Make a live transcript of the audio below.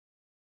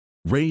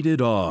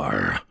Rated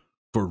R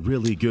for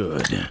really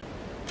good.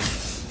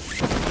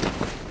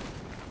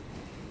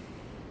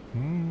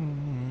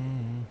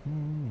 And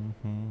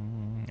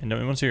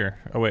no one's here.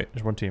 Oh wait,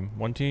 there's one team.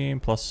 One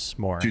team plus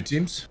more. Two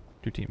teams?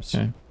 Two teams.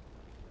 Okay.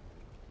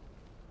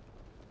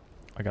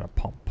 I got a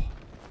pump.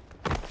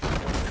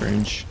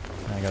 Cringe.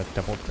 I got a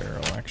double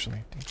barrel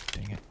actually.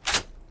 Dang it.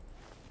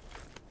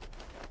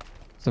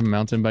 It's a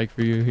mountain bike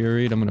for you here,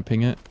 Reid. I'm gonna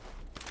ping it.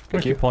 I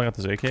keep pulling out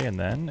this AK and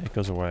then it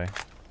goes away.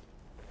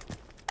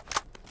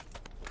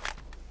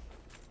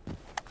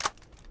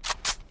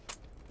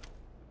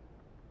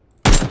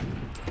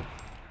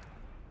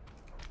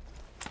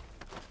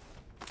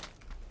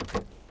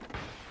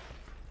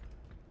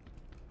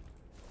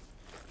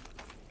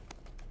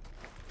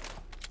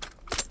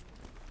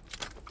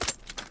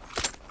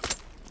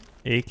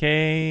 AK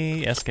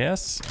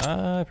SKS?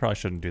 I probably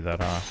shouldn't do that,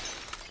 huh?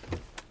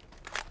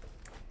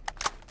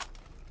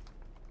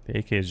 The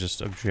AK is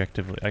just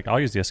objectively... Like, I'll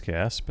use the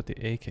SKS, but the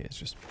AK is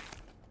just...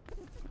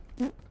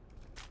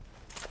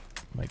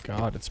 My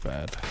god, it's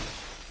bad.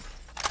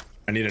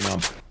 I need an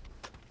ump.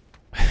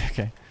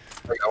 Okay.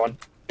 I got one.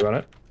 You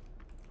want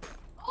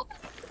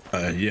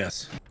it?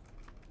 Yes. What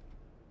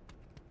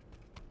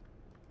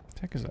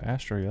the heck is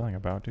Astro yelling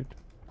about, dude?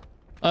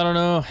 I don't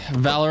know.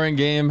 Valorant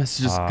game. It's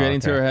just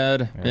getting to her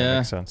head. Yeah.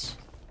 Makes sense.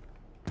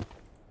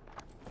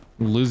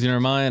 Losing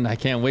her mind. I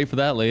can't wait for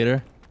that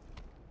later.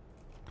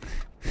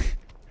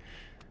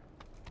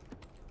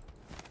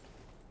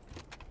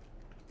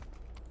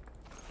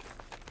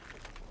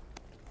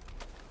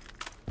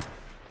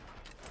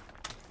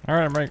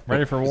 Alright, I'm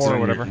ready for war or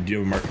whatever. Do you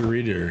have a marker,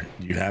 Reid, or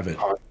do you have it?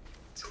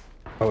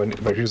 Oh, and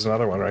here's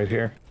another one right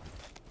here.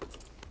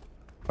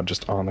 I'm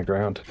just on the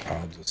ground.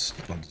 I'll just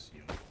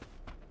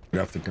get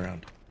off the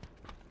ground.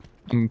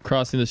 I'm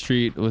crossing the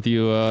street with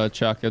you,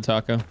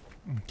 chocoTaco.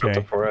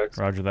 Okay. 4X.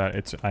 Roger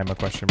that. I'm a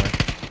question mark.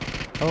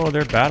 Oh,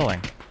 they're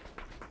battling.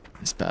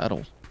 This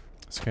battle.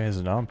 This guy is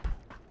an ump.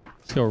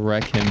 Let's go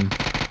wreck him.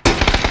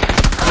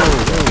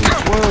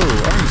 Whoa!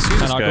 I haven't seen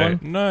this knock guy. one?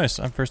 Nice.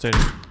 I'm first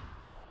aiding.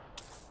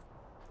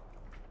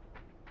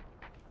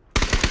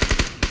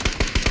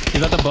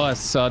 He's at the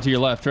bus to your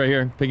left, right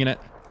here, picking it.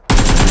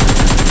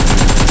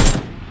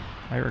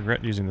 I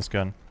regret using this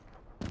gun.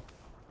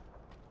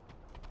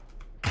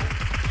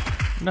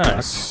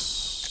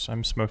 Nice.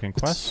 I'm smoking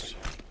quest.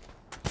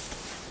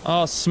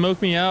 Oh,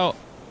 smoke me out.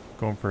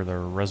 Going for the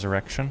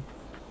resurrection.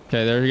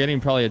 Okay, they're getting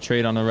probably a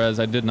trade on the res.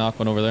 I did knock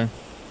one over there.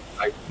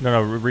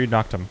 No, Reid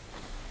knocked him.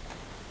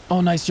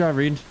 Oh, nice job,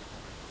 Reid.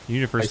 You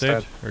need a first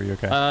aid? Or are you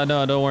okay?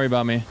 No, don't worry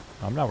about me.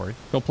 I'm not worried.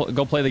 Go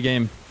play the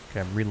game. Okay,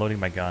 I'm reloading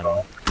my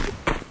gun.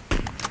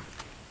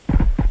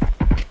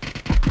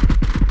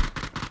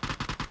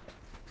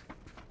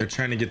 They're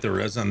trying to get the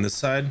res on this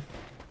side. I'm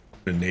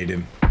gonna nade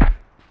him.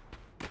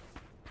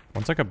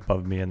 One's like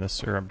above me in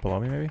this, or below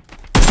me maybe?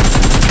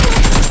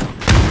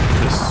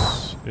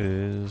 This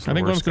is... I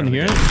think one's in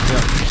here.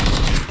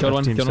 Yeah. Killed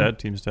one. Team's Killed dead. one.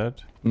 Team's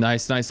dead.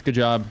 Nice, good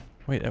job.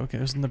 Wait, okay,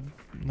 it was in the...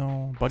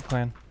 No, Bud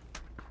Clan.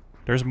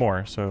 There's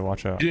more, so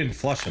watch out. You didn't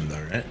flush him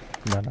though, right?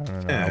 No,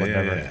 I would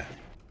never. Yeah.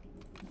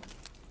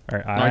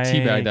 Alright, I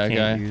teabagged that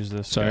can't guy. use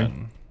this Sorry.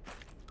 gun.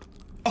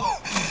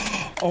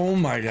 Oh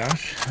my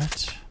gosh.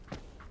 What?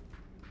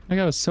 That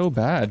guy was so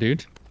bad,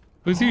 dude.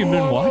 Who's he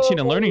been watching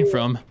and learning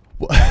from?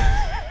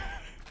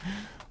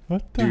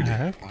 What the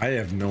heck? I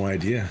have no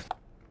idea.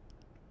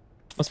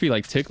 Must be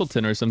like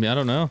Tickleton or something. I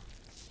don't know.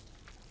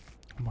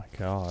 Oh my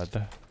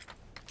god.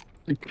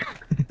 Is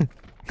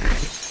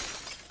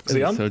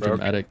the ump so broken?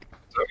 dramatic.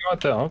 So you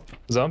want the ump?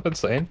 Is the ump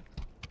insane?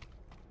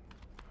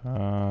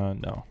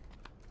 No.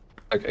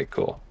 Okay,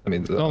 cool. I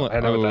mean, Oh, I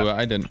know what that,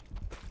 I didn't.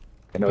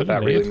 I know what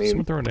that really means.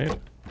 Someone throw a nade.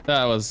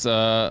 That was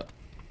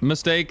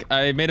mistake.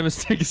 I made a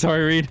mistake.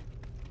 Sorry, Reid.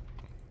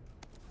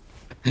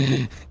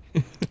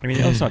 I mean,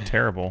 it's not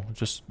terrible. It's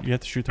just you have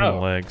to shoot through the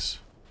legs,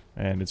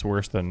 and it's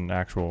worse than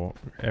actual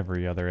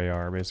every other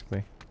AR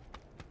basically.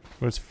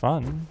 But it's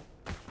fun.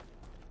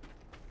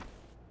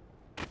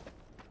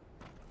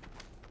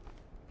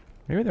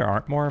 Maybe there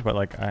aren't more, but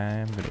like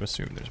I'm going to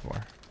assume there's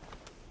more.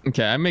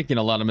 Okay, I'm making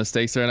a lot of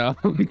mistakes right now.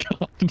 Oh my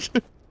god.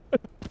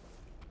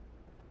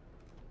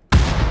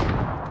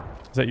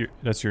 Is that your?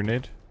 That's your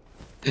nade?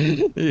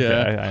 Yeah.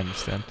 Okay, I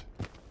understand.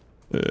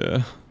 Yeah.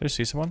 Did I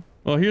see someone?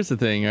 Well, here's the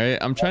thing, right?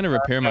 I'm trying to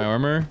repair my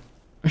armor.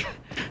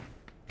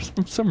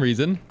 For some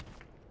reason.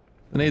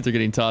 The nades are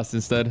getting tossed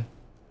instead.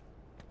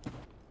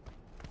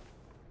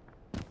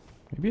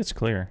 Maybe it's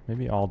clear.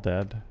 Maybe all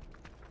dead.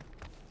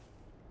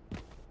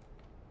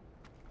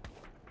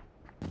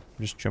 I'm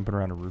just jumping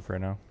around a roof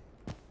right now.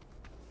 I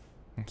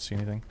don't see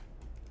anything.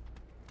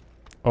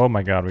 Oh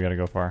my god, we gotta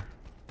go far.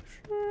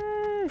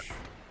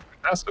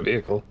 That's the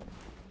vehicle.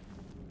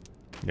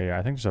 Yeah,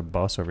 I think there's a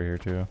bus over here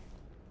too.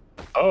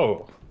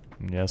 Oh.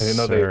 Yes, I didn't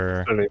know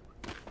sir. they.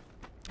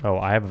 Oh,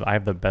 I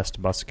have the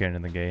best bus skin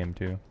in the game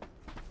too.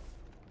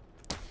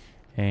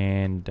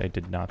 And I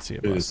did not see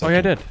a bus. Oh yeah,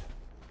 I did.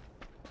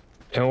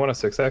 Anyone want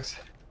a 6X?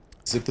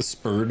 Is it the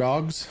spur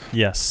dogs?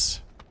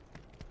 Yes.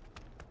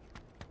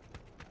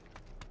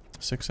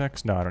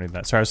 6x? No, I don't need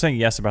that. Sorry, I was saying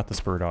yes about the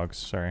spur dogs.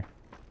 Sorry.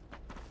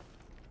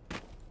 I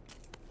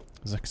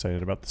was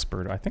excited about the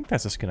spur. I think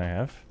that's the skin I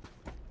have.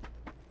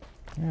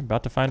 Yeah,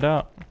 about to find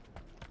out.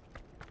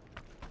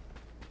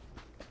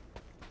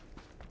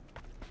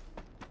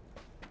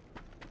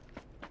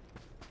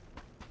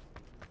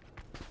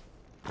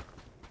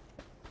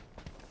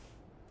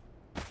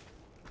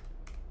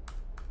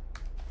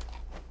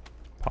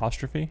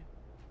 Apostrophe?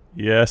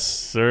 Yes,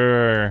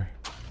 sir.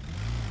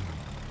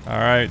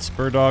 Alright,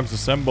 spur dogs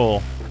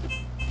assemble.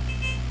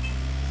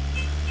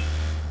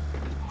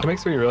 It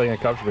makes me really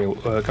uncomfortable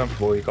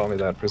comfortable you call me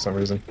that for some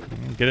reason.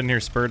 Get in here,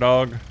 spur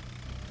dog.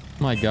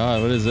 Oh my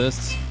god, what is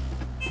this?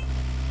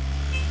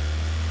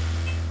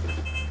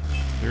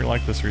 You're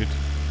like this, Reid.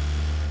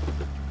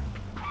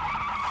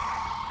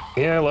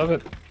 Yeah, I love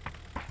it.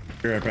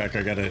 Be right back.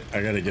 I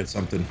gotta get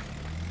something.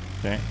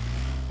 Okay.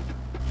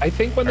 I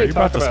think when Are they you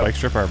talk about to about spike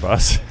strip our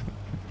bus?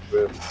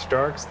 with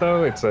sharks,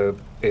 though,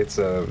 it's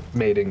a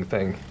mating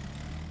thing.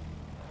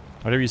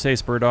 Whatever you say,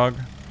 spur dog.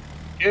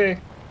 Yay.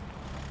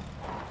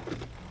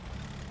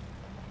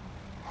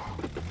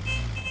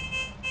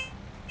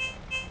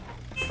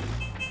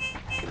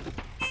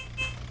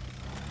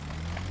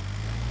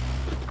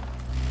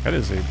 That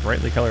is a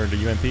brightly colored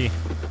UMP.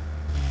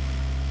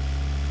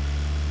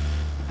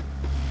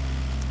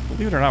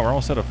 Believe it or not, we're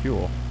almost out of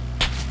fuel.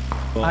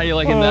 How you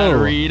liking that,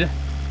 Reid?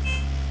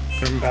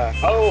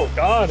 Oh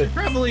God!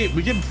 Probably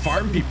we can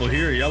farm people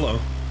here, yellow.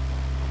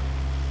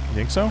 You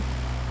think so?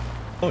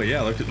 Oh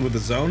yeah, look with the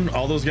zone.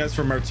 All those guys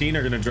from Martine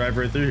are gonna drive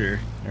right through here,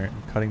 Alright,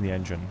 I'm cutting the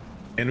engine.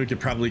 and we could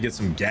probably get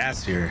some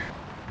gas here.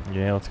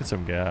 Yeah, let's get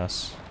some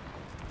gas.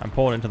 I'm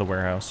pulling into the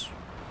warehouse.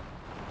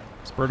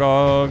 Spur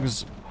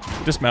dogs,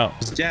 dismount.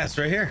 There's gas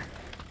right here.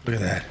 Look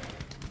at that.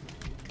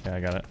 Yeah, I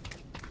got it.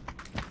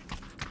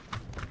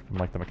 I'm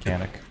like the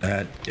mechanic.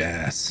 That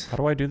gas. How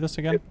do I do this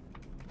again?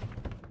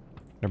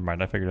 Never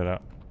mind, I figured it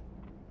out.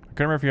 I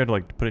couldn't remember if you had to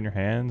like put it in your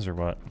hands or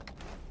what.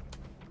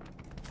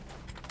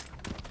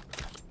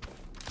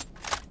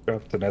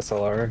 Dropped an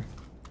SLR.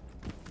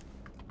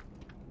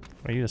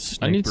 I need a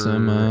sniper I need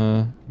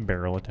some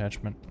barrel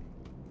attachment.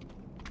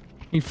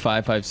 need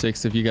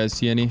 5.56 if you guys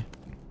see any.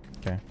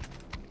 Okay.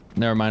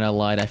 Never mind, I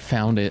lied. I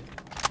found it.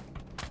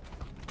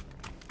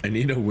 I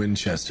need a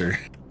Winchester.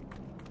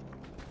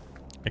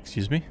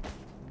 Excuse me?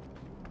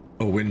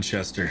 A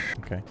Winchester.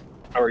 Okay.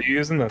 Oh, are you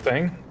using the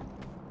thing?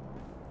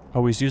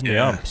 Oh, he's using the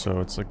Yeah. ump, so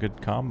it's a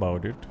good combo,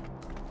 dude.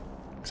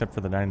 Except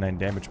for the 99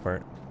 damage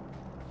part.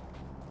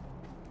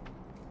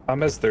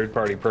 I'm as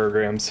third-party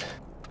programs.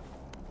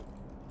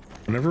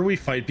 Whenever we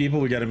fight people,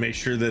 we got to make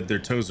sure that their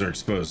toes are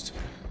exposed,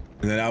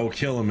 and then I will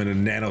kill them in a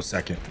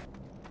nanosecond.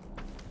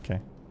 Okay.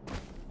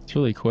 It's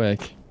really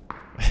quick.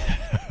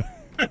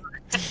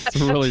 It's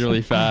really,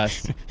 really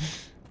fast.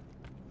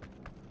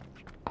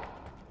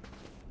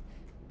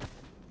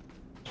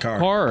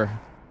 Car.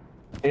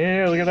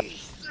 Yeah, look at that.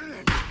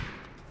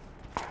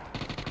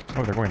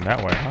 Oh, they're going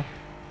that way, huh?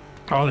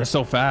 Oh, they're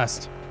so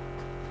fast.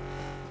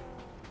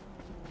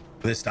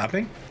 Are they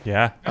stopping?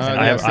 Yeah.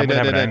 Yes, I'm they gonna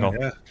have did, an they angle.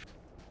 did. Yeah.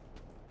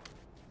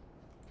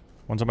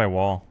 One's on my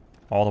wall.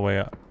 All the way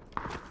up.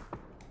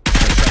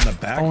 Shot in the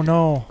back. Oh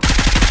no.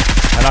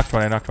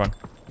 I knocked one.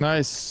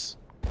 Nice.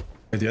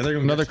 The other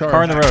one Another got- car.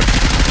 Car in the road.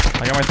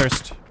 I got my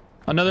thirst.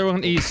 Another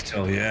one east.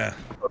 Hell yeah.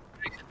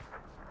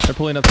 They're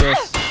pulling up to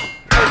us.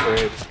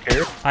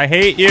 Here. I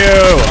hate you!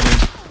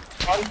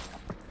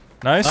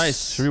 Nice.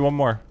 Nice. Should be one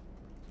more.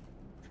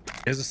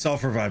 He has a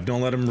self-revive.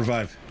 Don't let him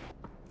revive.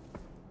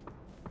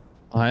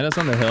 Behind us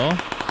on the hill.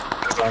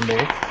 It's on me.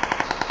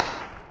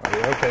 Are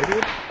you okay,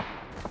 dude?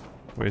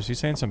 Wait, is he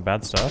saying some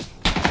bad stuff?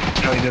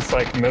 No, he just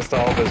like missed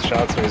all of his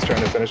shots when he was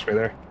trying to finish me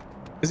there.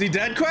 Is he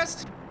dead,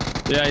 Quest?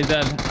 Yeah, he's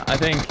dead. I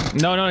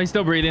think. No, he's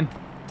still breathing.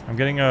 I'm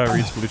getting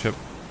Reid's blue chip.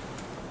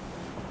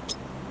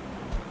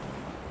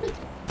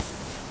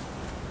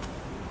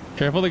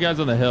 Careful the guys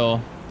on the hill.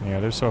 Yeah,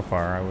 they're so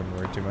far. I wouldn't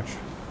worry too much.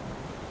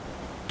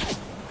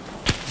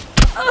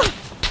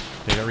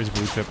 They got Reid's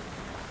blue chip.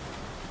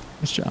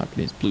 Nice job,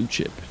 getting his blue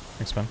chip.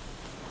 Thanks, man.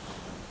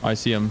 Oh, I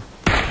see him.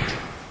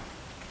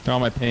 They're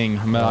on my ping.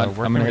 I'm where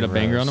gonna can hit a we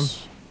banger on him.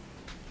 res?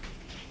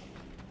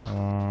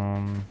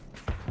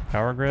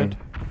 Power grid?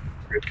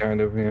 Good kind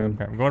of, yeah.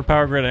 Okay, I'm going to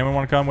power grid. Anyone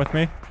want to come with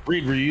me?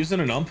 Reid, were you using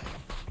an ump?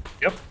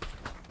 Yep.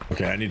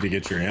 Okay, I need to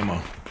get your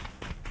ammo.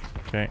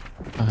 Okay.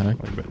 Oh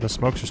The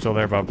smokes are still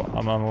there, Bob.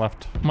 I'm on the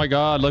left. my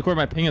god, look where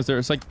my ping is.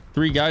 There's like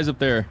 3 guys up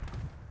there.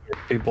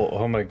 People,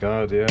 oh my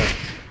god, yeah.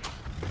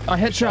 A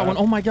headshot one.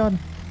 Oh my god.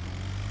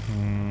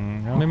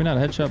 No. Maybe not a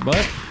headshot, but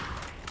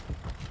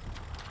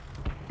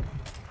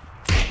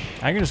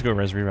I can just go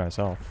res Reid by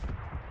myself.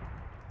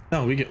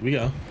 No, we go.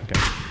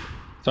 Okay.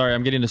 sorry,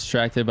 I'm getting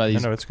distracted by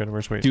these. No, it's good. We're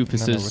just waiting.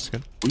 doofuses. No, it's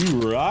good. We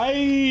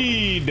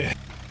ride.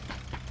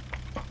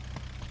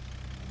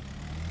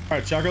 All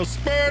right, Choco.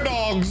 Spur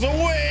dogs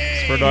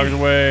away. Spur dogs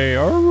away.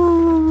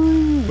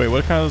 Arrgh. Wait,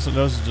 what kind of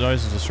noises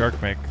does a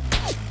shark make?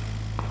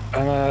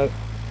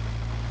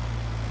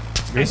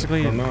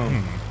 Basically, I don't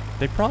know.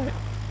 they probably.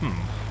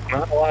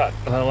 Not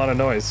a lot of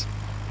noise.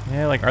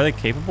 Yeah, like, are they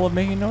capable of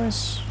making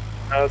noise?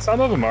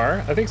 Some of them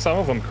are. I think some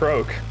of them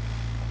croak.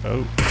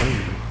 Oh.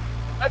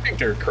 I think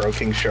they're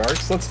croaking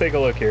sharks. Let's take a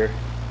look here.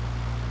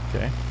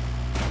 Okay.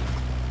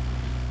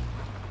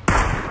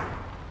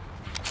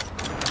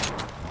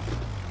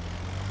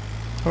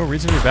 Oh,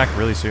 Reid's gonna be back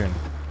really soon.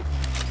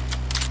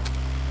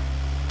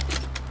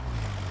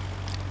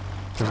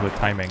 Because of the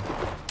timing.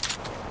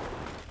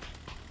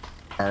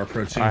 Are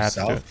approaching I have to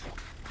do south.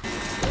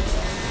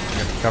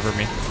 it. Cover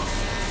me.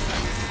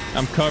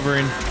 I'm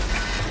covering.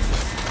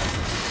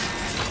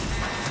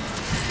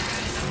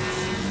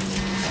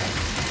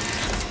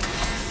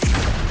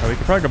 Oh, we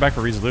could probably go back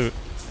for Reid's loot.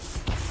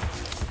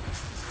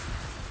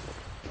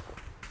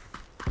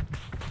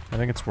 I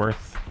think it's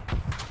worth.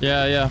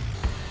 Yeah, yeah.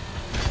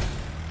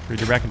 Reid,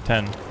 you're back in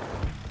 10.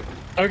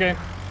 Okay.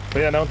 But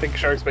yeah, I don't think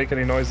sharks make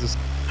any noises.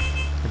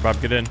 Here, Bob,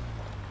 get in.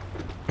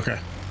 Okay.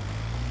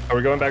 Are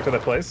we going back to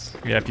that place?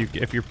 Yeah,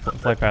 if your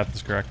flight path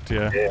is correct,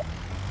 yeah. Yeah.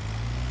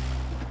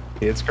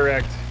 It's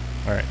correct.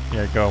 All right,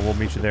 yeah, go. We'll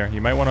meet you there.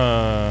 You might want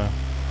to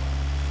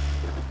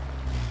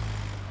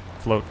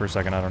float for a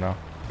second. I don't know.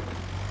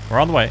 We're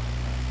on the way.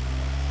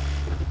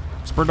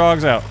 Spur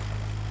dogs out.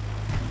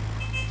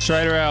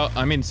 Strider out.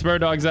 I mean, spur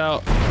dogs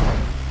out.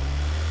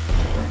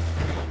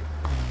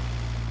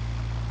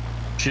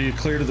 Should you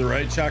clear to the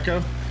right,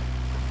 Choco?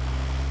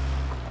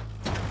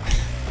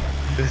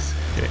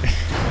 Okay.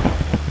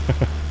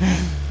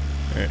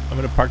 All right, I'm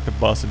gonna park the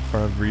bus in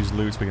front of Reid's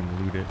loot so we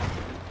can loot it.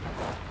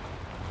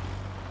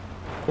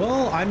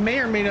 Well, I may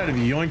or may not have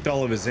yoinked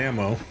all of his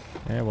ammo.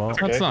 Yeah, well,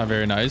 Okay. That's not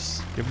very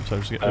nice. give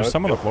him some. There's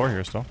some on the floor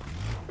here still.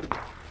 You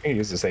can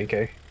use this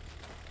AK.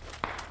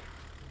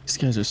 These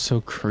guys are so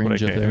What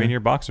cringe AK? up there. I mean, your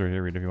box over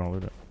here, Reid, if you want to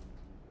loot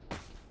it.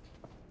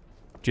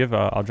 Do you have?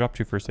 I'll drop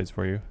 2 first aids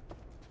for you.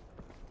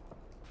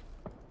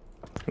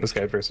 This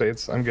guy first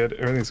aids. I'm good.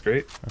 Everything's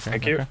great. Okay.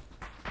 Thank you. okay.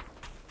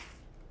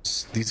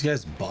 These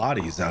guys'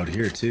 bodies out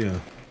here too.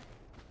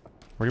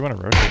 Where do you want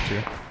to rotate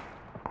to?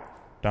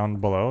 Down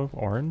below,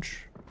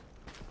 orange.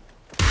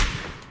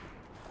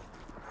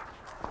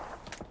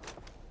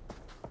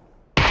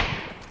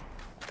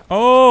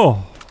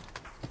 Oh,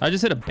 I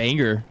just hit a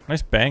banger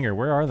nice banger.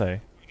 Where are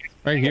they?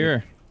 right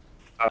here.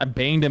 I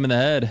banged him in the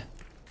head.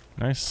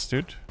 Nice,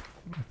 dude.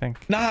 I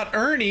think. Not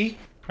Ernie.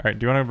 All right,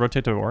 do you want to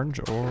rotate to orange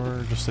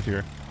or just sit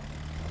here?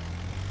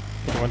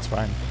 One's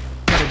fine.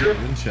 Got a good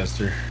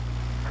Winchester.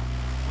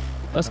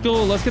 Let's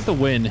go. Let's get the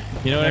win.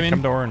 You know what I mean?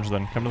 Come to orange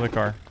then. Come to the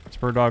car.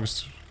 Spur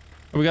dogs.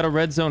 We got a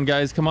red zone,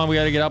 guys. Come on, we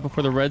got to get out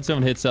before the red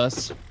zone hits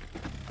us.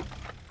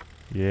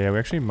 Yeah, we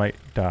actually might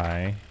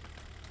die.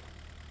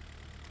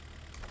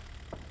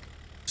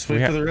 Just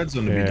wait for the red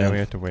zone to be Yeah, done. we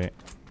have to wait.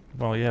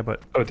 Well, yeah,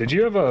 but Oh, did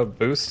you have a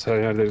boost?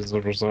 yeah,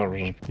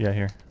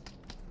 here.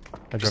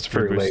 I Just dropped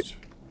your for boost.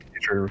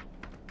 late.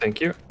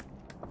 Thank you.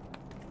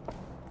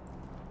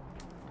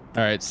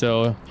 All right,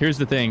 so here's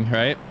the thing,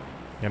 right?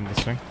 Yeah, I'm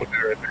listening.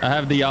 I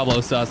have Diablo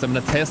sauce. I'm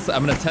gonna test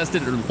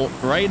it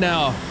right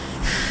now,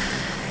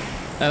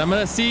 and I'm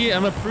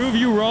gonna prove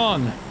you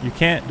wrong. You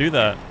can't do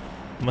that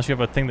unless you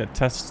have a thing that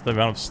tests the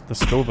amount of the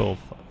Scoville.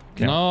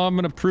 count. No, I'm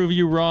gonna prove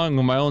you wrong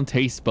with my own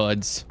taste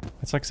buds.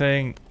 It's like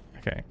saying,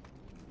 okay.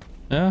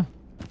 Yeah.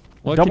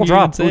 What Double can you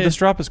drop. even say? Ooh, this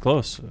drop is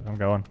close. I'm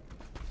going.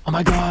 Oh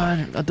my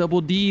god, a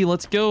double D.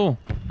 Let's go.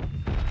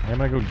 I'm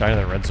gonna go die to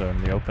the red zone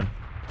in the open.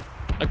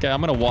 Okay, I'm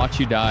gonna watch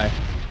you die.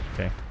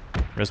 Okay.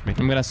 Risk me.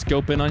 I'm gonna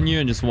scope in on you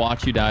and just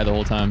watch you die the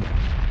whole time.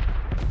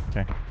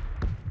 Okay.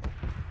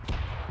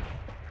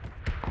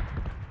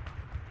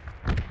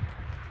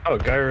 Oh,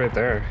 guy right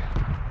there.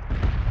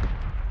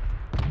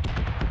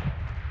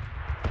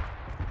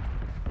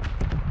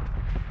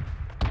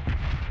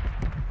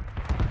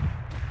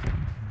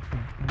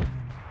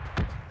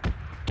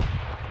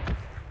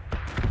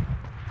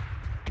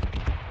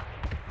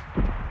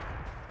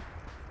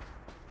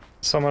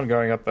 Someone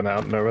going up the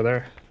mountain over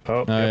there.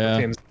 Oh, yeah. the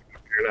team's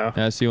here now.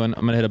 Yeah, I see one.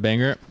 I'm gonna hit a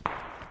banger.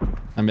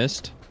 I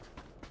missed.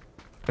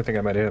 I think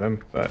I might hit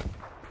him, but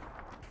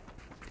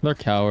They're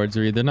cowards,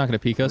 Reid. They're not gonna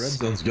peek Red us.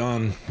 zone's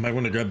gone. Might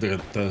want to grab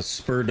the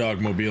spur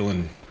dog mobile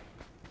and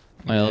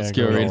Yeah, let's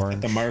go, to Reid.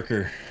 orange. the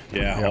marker.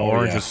 Yeah, Yeah, oh,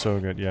 orange yeah. is so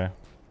good. Yeah.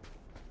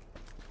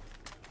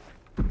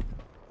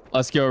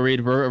 Let's go,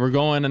 Reid. We're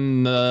going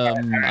in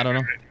I don't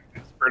know.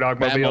 Spur dog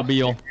mobile.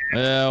 Batmobile.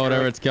 Yeah,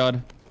 whatever it's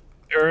called.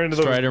 You're into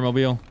the Strider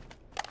mobile.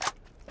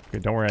 Okay,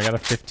 don't worry. I got a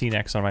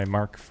 15x on my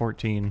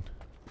Mk14.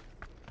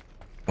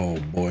 Oh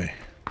boy.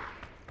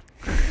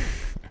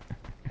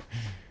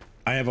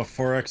 I have a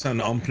 4x on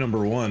ump number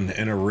 1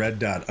 and a red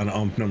dot on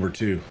ump number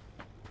 2.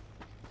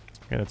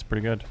 Okay, that's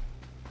pretty good.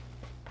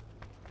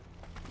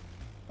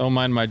 Don't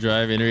mind my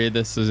driving, Reid.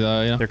 This is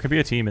There could be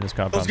a team in this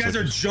compound. Those guys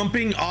so are just-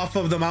 jumping off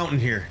of the mountain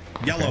here.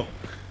 Yellow.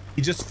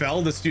 He just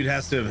fell. This dude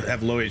has to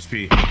have low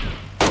HP.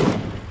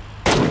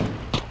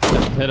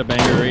 hit a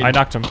banger, Reid. I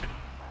knocked him,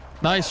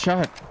 Nice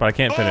shot. but I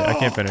can't finish. I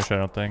can't finish. I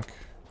don't think.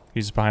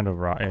 He's behind a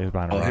rock. Yeah, he's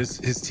behind a Well, rock.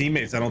 his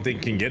teammates, I don't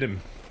think, can get him.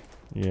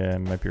 Yeah,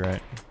 might be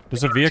right.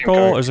 There's a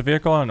vehicle. There's a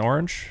vehicle on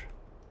orange.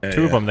 Yeah,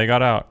 Two of yeah. them. They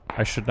got out.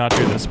 I should not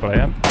do this, but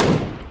I am.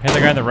 Hit the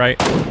guy on the right.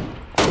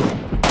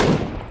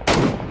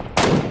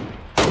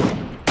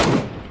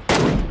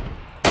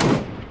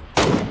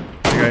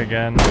 guy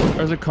again.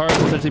 There's a car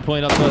potentially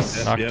pulling up to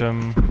us. Knocked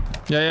him.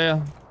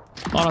 Yeah.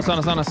 On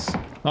us.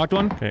 Knocked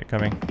one. Okay,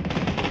 coming.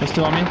 There's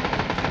two on me.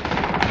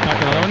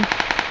 Knocked another one.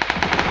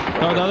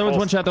 No, the other one's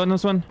one shot. The other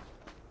one's one.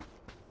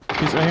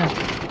 He's right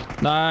here.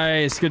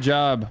 Nice. Good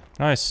job.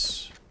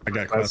 Nice. I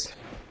got close.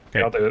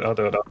 Okay. I'll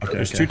do it. Okay,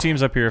 There's two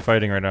teams up here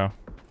fighting right now.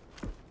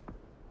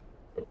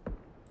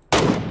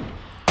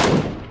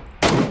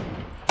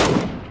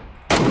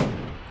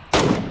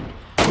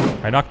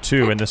 I knocked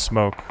two in this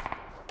smoke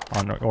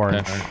on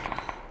orange. Okay.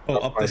 Oh,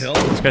 up the hill?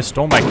 This guy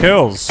stole my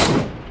kills.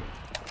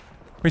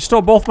 We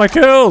stole both my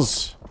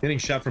kills. Getting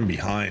shot from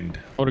behind.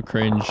 What a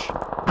cringe.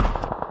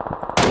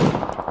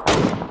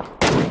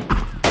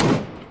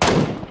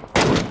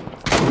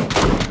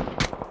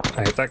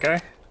 I hit that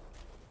guy.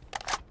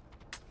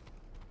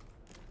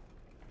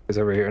 He's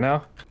over here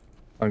now.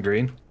 On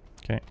green.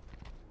 Okay.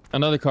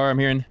 Another car I'm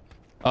hearing.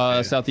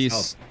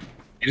 Southeast.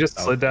 You just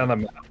slid down the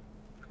map.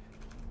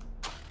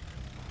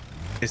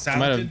 They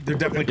sounded. They're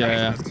definitely cutting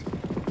us.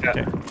 Yeah.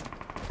 Okay.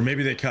 Or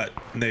maybe they cut.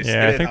 And they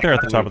Yeah, I think they're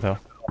at the top of the hill.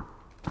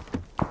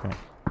 Okay.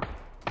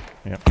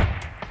 Yep.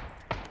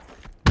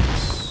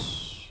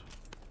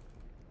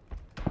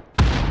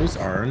 Those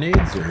are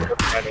nades or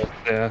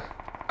Yeah.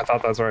 I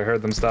thought that's where I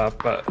heard them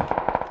stop, but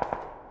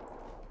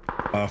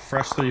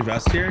fresh 3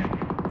 vest here.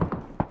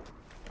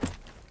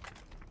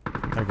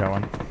 I got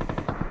one.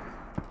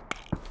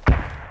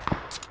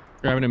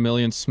 Grabbing a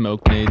million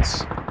smoke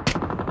nades.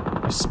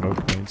 I smoke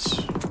needs.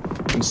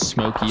 And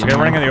smoky. This guy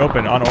running in the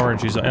open on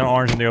orange. He's on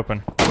orange in the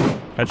open.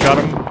 Headshot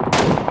him.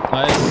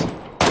 Nice.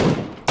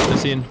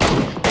 Just seen.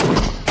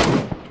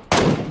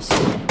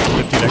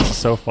 15x is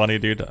so funny,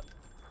 dude.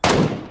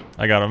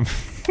 I got him.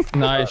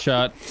 Nice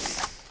shot.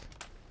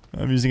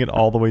 I'm using it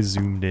all the way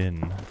zoomed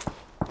in.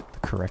 The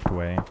correct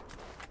way.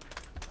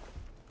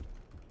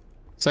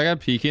 So I got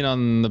peeking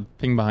on the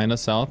ping behind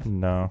us south.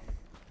 No.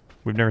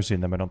 We've never seen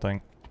them, I don't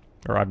think.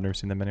 Or I've never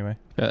seen them anyway.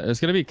 Yeah, there's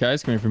gonna be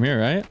guys coming from here,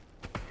 right?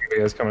 you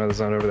guys coming to the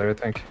zone over there, I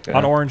think. Yeah.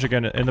 On orange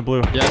again, in the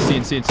blue. Yeah,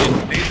 seen. Nades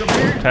over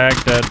here. Tag,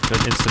 dead,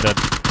 insta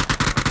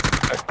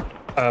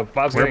dead.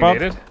 Bob's Where,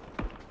 getting Bob?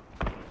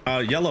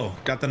 naded. Yellow.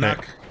 Got the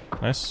knock.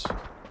 Nice.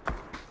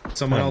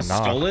 Someone else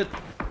knock. stole it.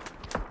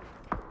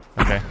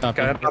 Okay.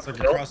 Okay. It's like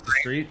across the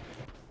street.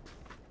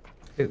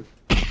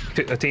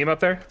 A team up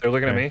there? They're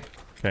looking at me.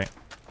 Okay.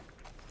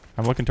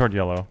 I'm looking toward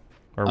yellow.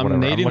 Or I'm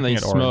whatever. nading looking the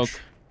at smoke. orange.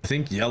 I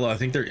think yellow. I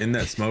think they're in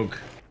that smoke.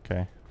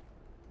 Okay.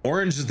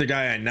 Orange is the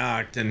guy I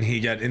knocked, and he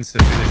got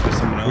instant finished with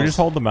someone else. We just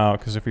hold them out,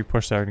 because if we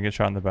push that, we're going to get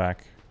shot in the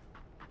back.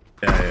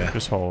 Yeah.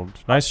 Just hold.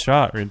 Nice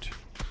shot, Reid.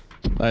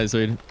 Nice,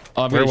 Reid.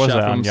 Oh, I'm Where getting was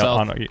shot that? from On,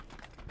 south. on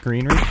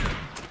green, Reid?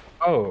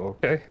 Oh,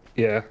 okay.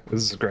 Yeah,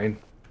 this is green.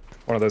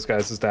 One of those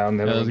guys is down.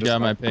 The Yeah, other there's a one guy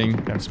on my just ping.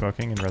 Okay, I'm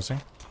smoking and resing.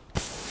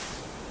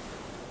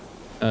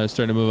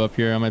 Starting to move up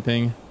here on my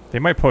ping. They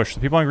might push.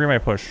 The people on green might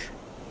push.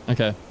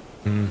 Okay.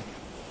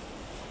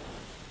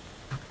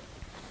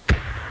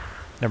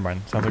 Never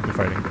mind. Sounds like they're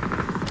fighting.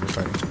 They're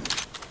fighting.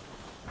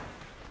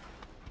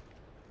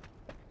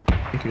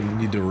 I think we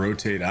need to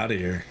rotate out of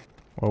here.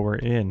 Well, we're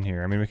in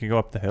here. I mean, we could go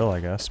up the hill, I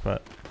guess,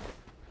 but...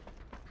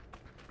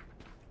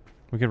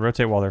 We could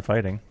rotate while they're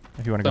fighting,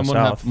 if you want to go Someone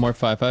south. have more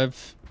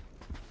 5-5.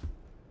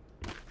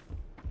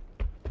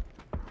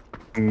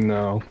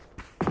 No.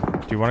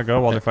 Do you want to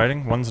go while they're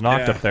fighting? One's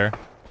knocked Yeah. up there.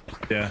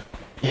 Yeah.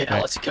 Yeah, Okay.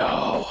 let's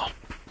go.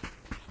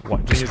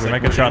 What? It's Just, we like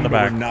might get we're shot in the but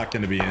back. We're not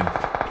going to be in.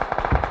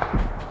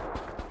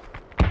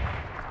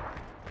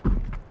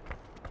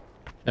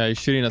 Yeah, he's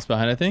shooting us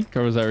behind, I think.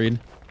 Or was that Reid?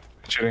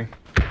 Shooting.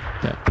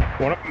 Yeah.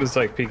 One of them is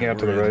like peeking out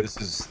to the We're in. right.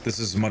 This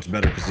is a much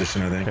better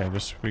position, I think. Okay,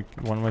 just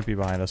one might be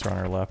behind us or on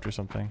our left or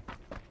something.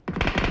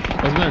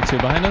 Wasn't there two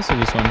behind us or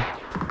just one?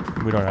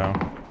 We don't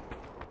know.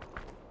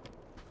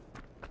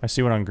 I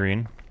see one on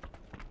green.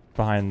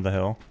 Behind the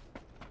hill.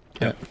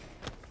 Yep.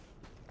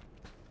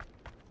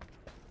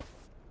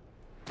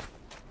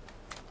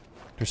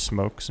 There's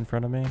smokes in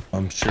front of me.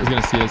 I'm sure. He's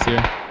gonna see us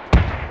here.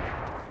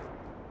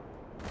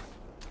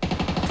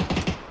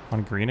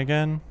 On green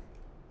again?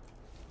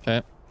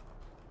 Okay.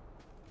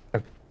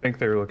 I think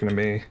they were looking at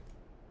me.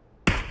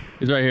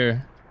 He's right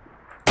here.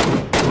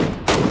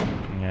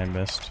 Yeah, I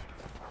missed.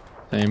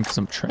 Same, because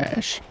I'm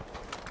trash.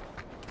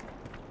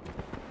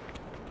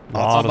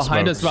 Lot of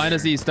Behind smokes.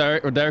 us, east, or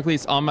directly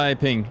east on my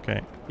ping.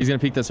 Okay. He's gonna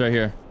peek this right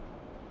here.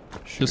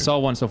 Shoot. Just saw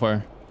one so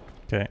far.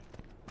 Okay.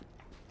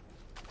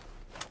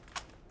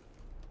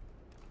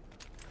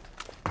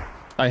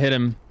 I hit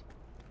him.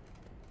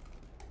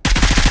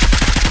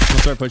 I'll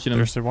start pushing him.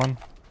 There's the one.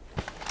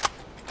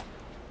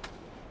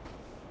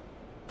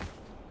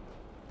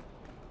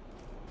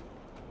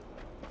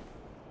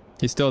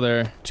 He's still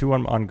there. Two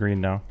on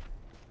green now.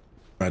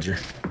 Roger.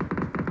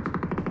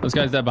 Those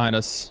guys dead behind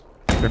us.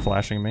 They're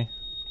flashing me.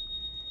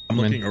 I'm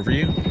I'm in. looking over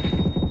you.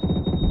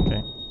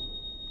 Okay.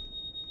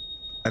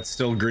 That's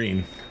still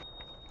green.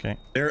 Okay.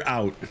 They're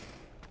out.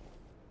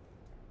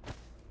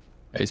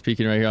 Yeah, he's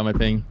peeking right here on my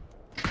ping.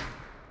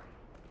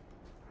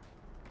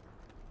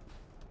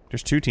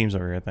 There's two teams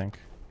over here, I think.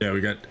 Yeah,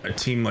 we got a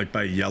team like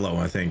by yellow,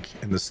 I think.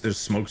 And there's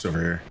smokes over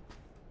here.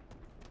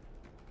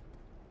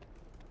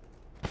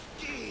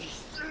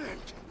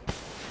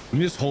 Let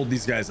me just hold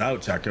these guys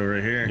out, Choco,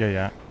 right here. Yeah,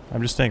 yeah.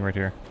 I'm just staying right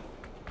here.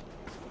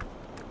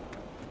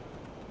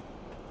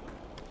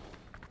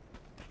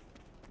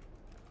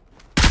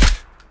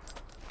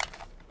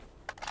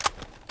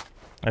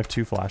 I have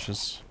 2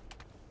 flashes.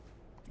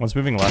 One's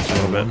moving left a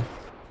little bit.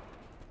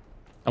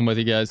 I'm with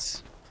you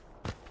guys.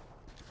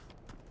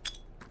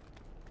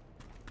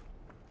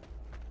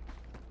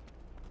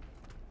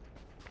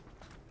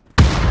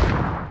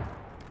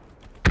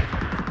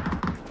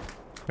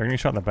 They're getting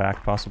shot in the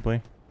back,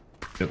 possibly.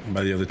 Yep,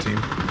 by the other team.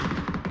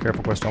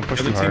 Careful, Quest. Don't push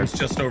The too other hard. team's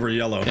just over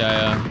yellow.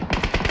 Yeah,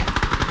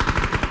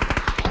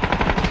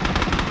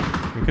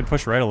 You could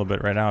push right a little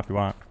bit right now if you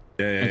want.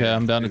 Yeah, yeah. Okay,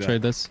 I'm down to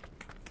trade this.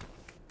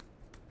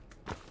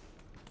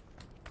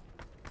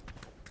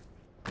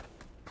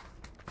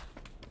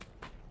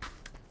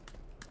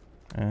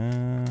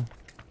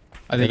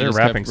 I think they're just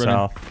wrapping kept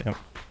running. south. Yep.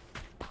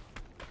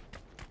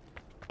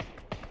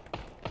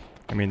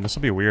 I mean, this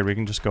will be weird. We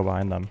can just go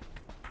behind them.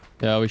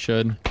 Yeah, we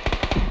should.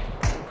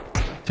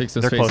 Takes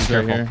the They're close,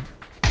 spaces right careful.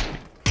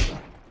 here.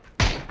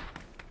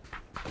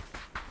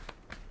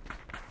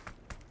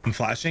 I'm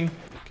flashing.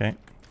 Okay.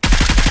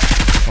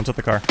 One's at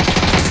the car.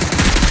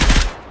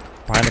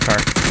 Behind the car.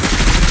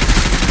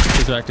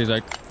 He's back, he's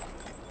back.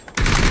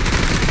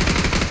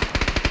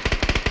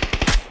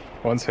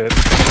 One's hit.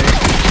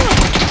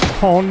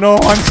 Oh no,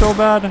 I'm so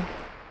bad.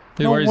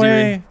 Dude, No where is he,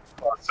 way. Reid?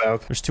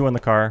 South. There's 2 in the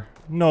car.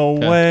 No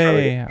Okay.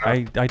 way.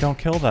 I don't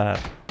kill that.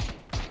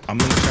 I'm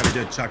gonna try to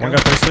get Choco. One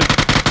got posted.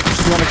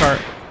 There's 2 on the car.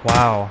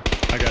 Wow.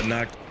 I got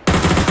knocked.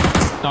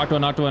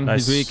 Knocked one.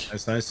 Nice. He's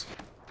weak. Nice.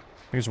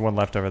 There's 1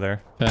 left over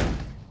there. Okay.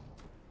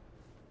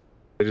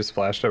 They just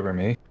flashed over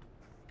me.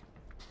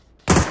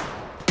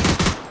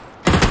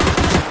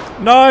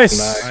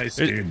 Nice. Nice,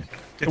 dude.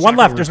 Get One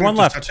Choco left. There's real one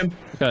quick, left. just touch him.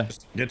 Okay.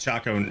 Just get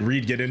Choco and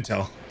Reid get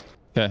intel.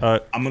 Okay.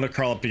 I'm gonna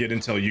crawl up to get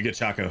intel. You get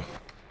Choco.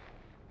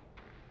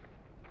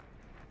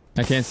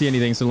 I can't see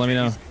anything, so let me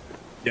know.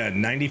 Yeah,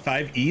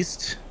 95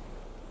 east.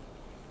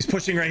 He's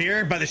pushing right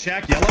here by the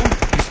shack. Yellow.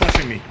 He's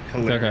flashing me.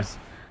 Hilarious.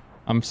 Okay.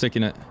 I'm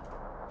sticking it.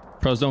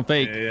 Pros don't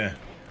fake. Yeah, yeah.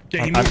 Okay,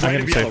 he I'm moves right gonna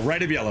of be yellow. safe.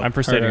 Right of yellow. I'm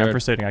proceeding. Alright. I'm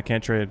proceeding. I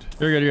can't trade.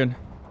 You're good, you're good.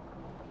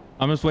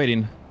 I'm just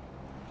waiting.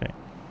 Okay.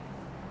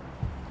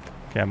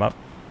 Okay, I'm up.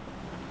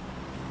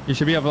 You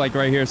should be up like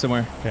right here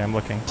somewhere. Okay, I'm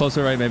looking.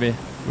 Closer right, maybe.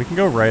 We can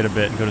go right a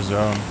bit and go to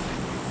zone.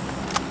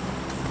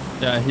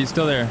 Yeah, he's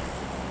still there.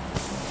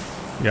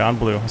 Yeah, on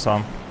blue. I saw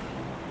him.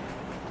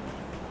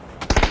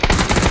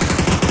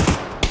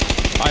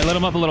 I lit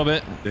him up a little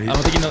bit. Yeah, I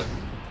don't think he knows.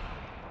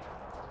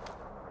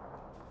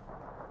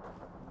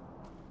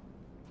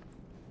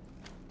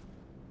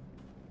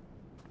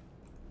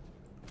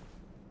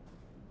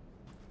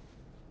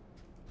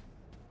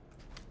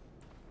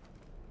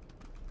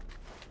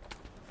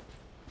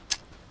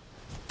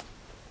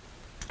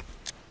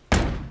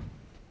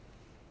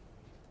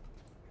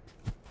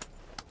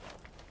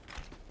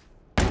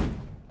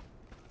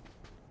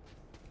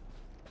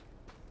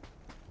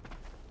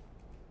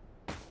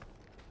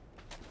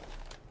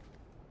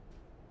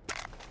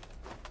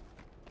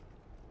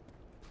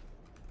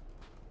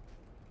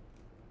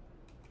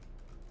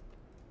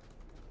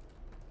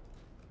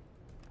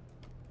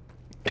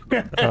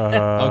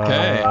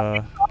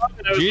 Okay.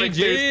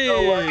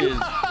 GG's.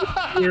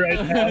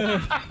 Right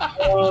now.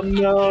 Oh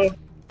no.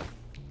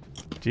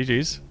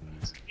 GG's.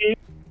 What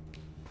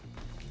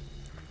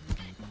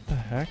the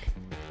heck?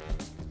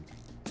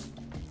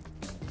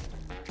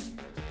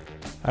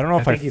 I don't know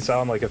I if I. think you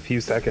saw him like a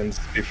few seconds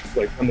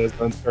before, like when those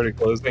guns started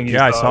closing. You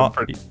Yeah, I saw. him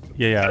for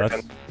Yeah, that's.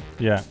 second.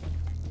 Yeah,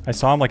 I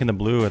saw him like in the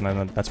blue, and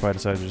then that's why I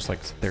decided to just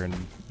like sit there and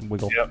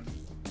wiggle. Yep.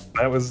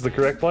 That was the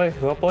correct play.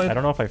 Well played. I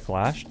don't know if I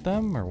flashed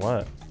them or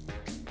what.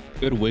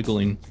 Good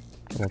wiggling.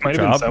 Well, good Might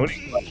have job. been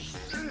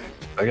Sony.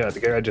 I got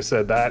the guy just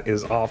said that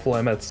is off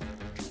limits.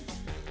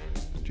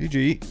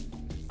 GG.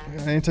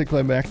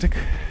 Anticlimactic.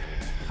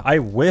 I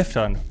whiffed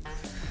on.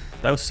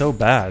 That was so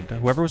bad.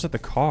 Whoever was at the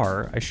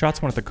car, I shot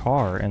someone at the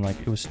car, and like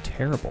it was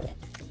terrible.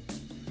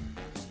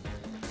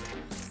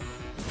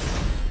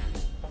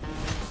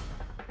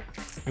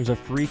 It was a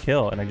free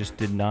kill, and I just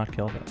did not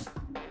kill them.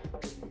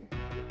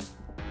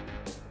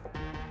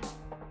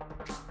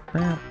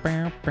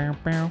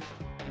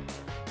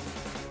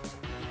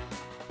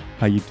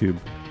 Hi YouTube.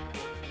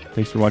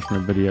 Thanks for watching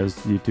my videos,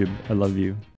 YouTube. I love you.